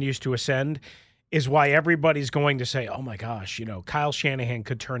continues to ascend, is why everybody's going to say, oh, my gosh, Kyle Shanahan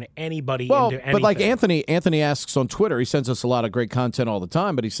could turn anybody into anything. But like Anthony asks on Twitter, he sends us a lot of great content all the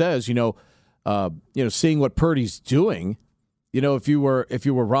time, but he says, seeing what Purdy's doing, if you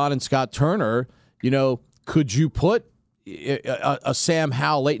were Ron and Scott Turner, could you put a Sam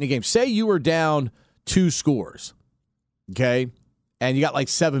Howell late in the game? Say you were down 2 scores, okay, and you got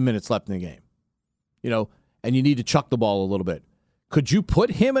 7 minutes left in the game, and you need to chuck the ball a little bit. Could you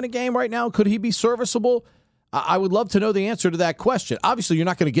put him in a game right now? Could he be serviceable? I would love to know the answer to that question. Obviously, you're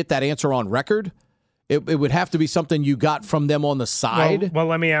not going to get that answer on record. It would have to be something you got from them on the side. Well,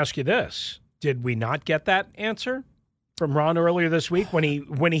 let me ask you this. Did we not get that answer from Ron earlier this week when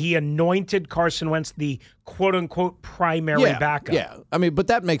he anointed Carson Wentz the quote-unquote primary backup? Yeah, I mean, but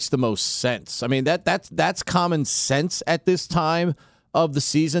that makes the most sense. I mean, that's common sense at this time of the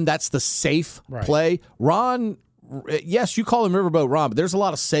season. That's the safe play. Ron... Yes, you call him Riverboat Ron, but there's a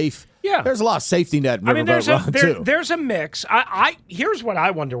lot of safety net in Riverboat Ron, too. There's a mix. Here's what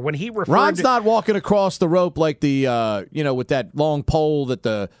I wonder. When he referred Ron's not walking across the rope like the, with that long pole that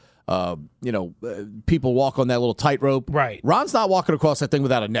the, people walk on that little tightrope. Right. Ron's not walking across that thing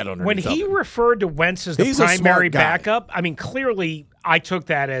without a net underneath. When he referred to Wentz as the primary backup, I mean, clearly I took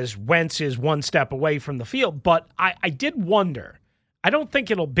that as Wentz is one step away from the field, but I did wonder. I don't think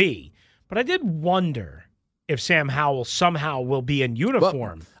it'll be, but I did wonder if Sam Howell somehow will be in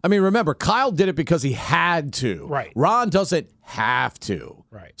uniform. Well, I mean, remember, Kyle did it because he had to. Right. Ron doesn't have to.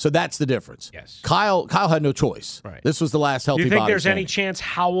 Right. So that's the difference. Yes. Kyle had no choice. Right. This was the last healthy body. Do you think body there's any chance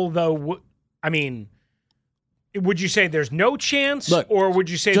Howell, though, would you say there's no chance? Look, or would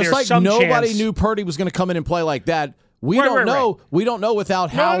you say just there's some chance? Just like nobody knew Purdy was going to come in and play like that, we don't know. Right. We don't know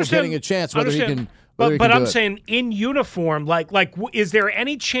without Howell getting a chance whether he can But I'm saying in uniform, is there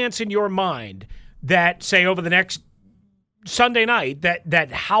any chance in your mind that, say, over the next Sunday night,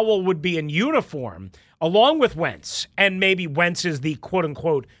 that Howell would be in uniform along with Wentz, and maybe Wentz is the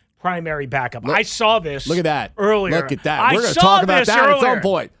quote-unquote primary backup? I saw this Look at that. earlier. Look at that. We're going to talk about that at some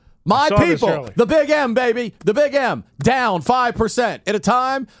point. My people, the Big M, baby, the Big M, down 5% at a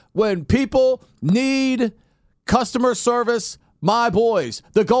time when people need customer service. My boys,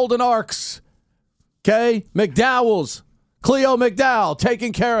 the Golden Arcs, okay? McDowell's, Cleo McDowell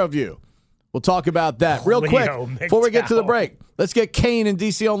taking care of you. We'll talk about that real quick before we get to the break. Let's get Kane in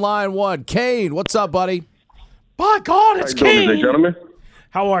D.C. on line 1. Kane, what's up, buddy? By God, it's Kane. Today, gentlemen.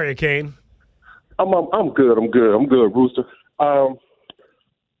 How are you, Kane? I'm good. I'm good, Rooster.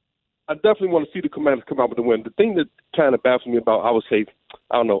 I definitely want to see the Commanders come out with a win. The thing that kind of baffles me about, I would say,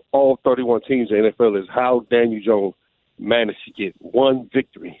 I don't know, all 31 teams in the NFL is how Daniel Jones managed to get one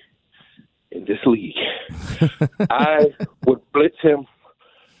victory in this league. I would blitz him.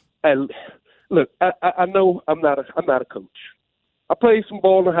 And look, I know I'm not a coach. I played some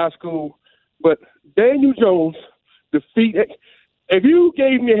ball in high school, but Daniel Jones defeated. If you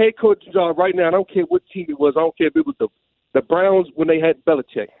gave me a head coaching job right now, I don't care what team it was. I don't care if it was the Browns when they had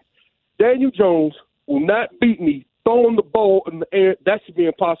Belichick. Daniel Jones will not beat me throwing the ball in the air. That should be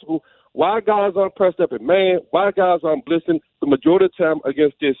impossible. Why guys aren't pressed up and man? Why guys aren't blitzing the majority of the time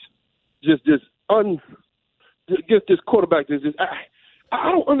against this quarterback? I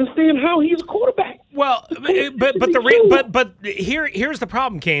don't understand how he's a quarterback. Well, but here's the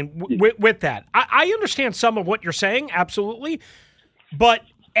problem, Kane. With that, I understand some of what you're saying, absolutely, but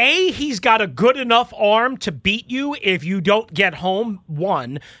he's got a good enough arm to beat you if you don't get home,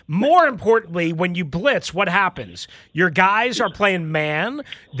 one. More importantly, when you blitz, what happens? Your guys are playing man,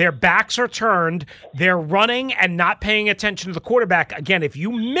 their backs are turned, they're running and not paying attention to the quarterback. Again, if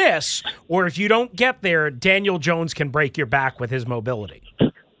you miss or if you don't get there, Daniel Jones can break your back with his mobility.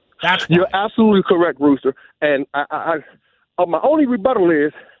 That's why. You're absolutely correct, Rooster. And my only rebuttal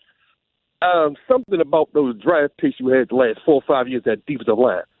is something about those draft picks you had the last 4 or 5 years, that defensive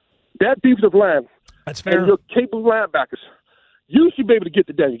line. That defensive line, that's fair. And your capable linebackers, you should be able to get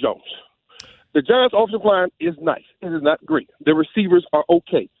to Daniel Jones. The Giants' offensive line is nice. It is not great. The receivers are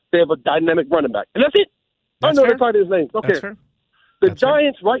okay. They have a dynamic running back. And that's it. That's I know fair. everybody's name. Okay. That's fair. The That's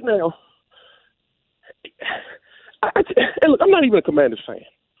Giants right now, and look, I'm not even a Commanders fan.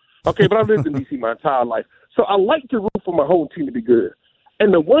 Okay, but I've lived in D.C. my entire life. So I like to root for my home team to be good.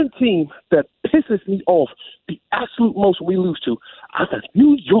 And the one team that pisses me off the absolute most when we lose to are the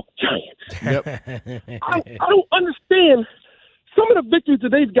New York Giants. Yep. I don't understand some of the victories that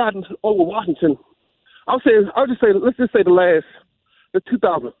they've gotten over Washington. Let's just say that's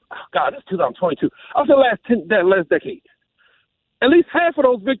 2022. I'll say that last decade. At least half of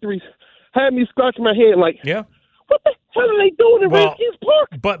those victories had me scratching my head like, yeah. What the hell are they doing in Redskins Park?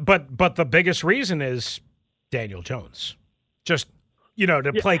 But the biggest reason is Daniel Jones. Just,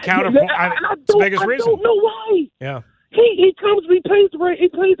 to play counterpoint. It's the biggest reason. I don't know why. Yeah. He comes, he plays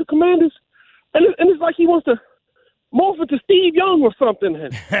the Commanders, and it's like he wants to morph into Steve Young or something.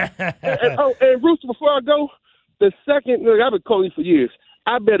 And Rooster, before I go, the second, I've been calling you for years.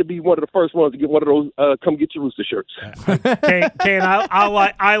 I better be one of the first ones to get one of those come get your Rooster shirts. Kane,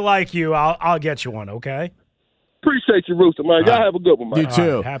 I like you. I'll get you one, okay? Appreciate you, Rooster, man. Y'all have a good one, man. You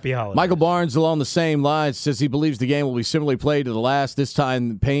too. Right, happy holidays. Michael Barnes, along the same lines, says he believes the game will be similarly played to the last. This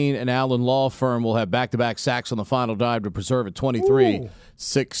time, Payne and Allen Law Firm will have back-to-back sacks on the final drive to preserve a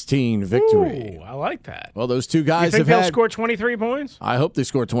 23-16 victory. Ooh, I like that. Well, those two guys you think have they'll score 23 points? I hope they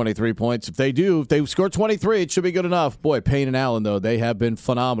score 23 points. If they score 23, it should be good enough. Boy, Payne and Allen, though, they have been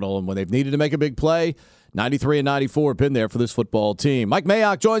phenomenal. And when they've needed to make a big play, 93 and 94 have been there for this football team. Mike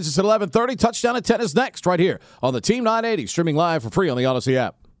Mayock joins us at 11:30. Touchdown at 10 is next right here on the Team 980, streaming live for free on the Odyssey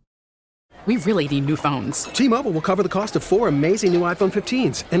app. We really need new phones. T-Mobile will cover the cost of 4 amazing new iPhone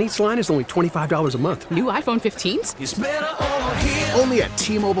 15s, and each line is only $25 a month. New iPhone 15s? It's better over here. Only at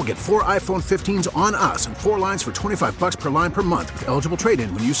T-Mobile, get 4 iPhone 15s on us and 4 lines for $25 per line per month with eligible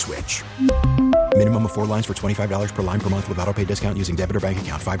trade-in when you switch. Minimum of 4 lines for $25 per line per month with autopay discount using debit or bank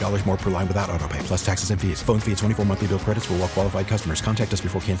account. $5 more per line without autopay, plus taxes and fees. Phone fee at 24 monthly bill credits for well-qualified customers. Contact us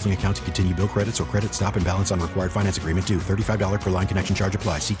before canceling account to continue bill credits or credit stop and balance on required finance agreement due. $35 per line connection charge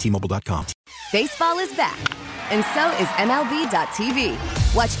applies. See T-Mobile.com. Baseball is back, and so is MLB.tv.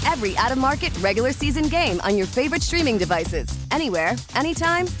 Watch every out-of-market regular season game on your favorite streaming devices. Anywhere,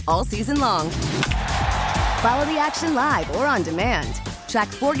 anytime, all season long. Follow the action live or on demand. Track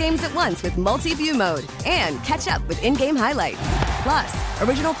 4 games at once with multi-view mode and catch up with in-game highlights. Plus,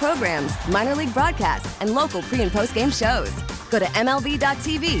 original programs, minor league broadcasts, and local pre- and post-game shows. Go to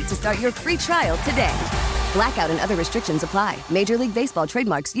MLB.tv to start your free trial today. Blackout and other restrictions apply. Major League Baseball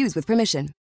trademarks used with permission.